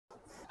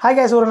Hi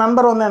guys, ஒரு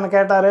நண்பர் வந்து என்ன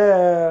கேட்டார்,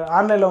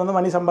 ஆன்லைனில் வந்து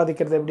மணி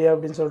சம்பாதிக்கிறது எப்படி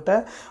அப்படின்னு சொல்லிட்டு.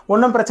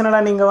 ஒன்றும் பிரச்சனை இல்லை,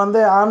 நீங்கள் வந்து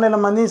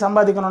ஆன்லைனில் மணி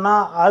சம்பாதிக்கணும்னா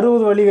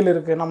 60 வழிகள்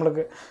இருக்குது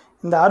நம்மளுக்கு.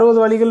 இந்த 60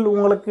 வழிகள்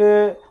உங்களுக்கு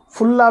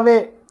ஃபுல்லாகவே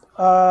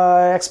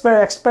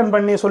எக்ஸ்பிளைன்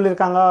பண்ணி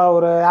சொல்லியிருக்காங்க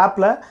ஒரு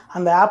ஆப்பில்.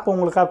 அந்த ஆப்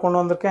உங்களுக்காக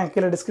கொண்டு வந்திருக்கேன்,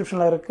 கீழே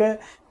டிஸ்கிரிப்ஷனில் இருக்குது.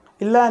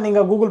 இல்லை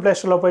நீங்கள் கூகுள் ப்ளே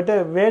ஸ்டோரில் போய்ட்டு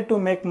வே டு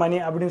மேக் மணி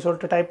அப்படின்னு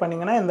சொல்லிட்டு டைப்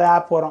பண்ணிங்கன்னா இந்த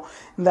ஆப் வரும்.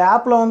 இந்த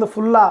ஆப்பில் வந்து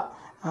ஃபுல்லாக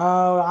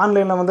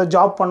ஆன்லைனில் வந்து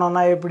ஜாப்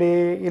பண்ணோன்னா எப்படி,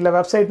 இல்லை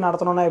வெப்சைட்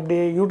நடத்தணுன்னா எப்படி,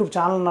 யூடியூப்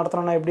சேனல்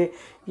நடத்தணுன்னா எப்படி,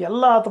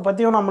 எல்லாத்த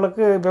பற்றியும்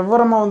நம்மளுக்கு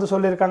விவரமாக வந்து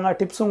சொல்லியிருக்காங்க,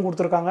 டிப்ஸும்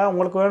கொடுத்துருக்காங்க.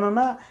 உங்களுக்கு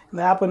வேணும்னா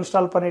இந்த ஆப்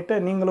இன்ஸ்டால் பண்ணிவிட்டு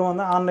நீங்களும்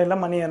வந்து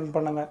ஆன்லைனில் மணி ஏர்ன்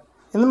பண்ணுங்கள்.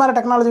 இந்த மாதிரி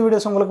டெக்னாலஜி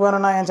வீடியோஸ் உங்களுக்கு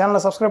வேணும்னா என்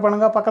சேனலை சப்ஸ்கிரைப்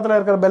பண்ணுங்கள். பக்கத்தில்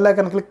இருக்கிற பெல்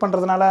ஐக்கன் கிளிக்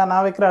பண்ணுறதுனால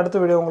நான் வைக்கிற அடுத்த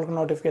வீடியோ உங்களுக்கு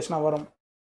நோட்டிஃபிகேஷனாக வரும்.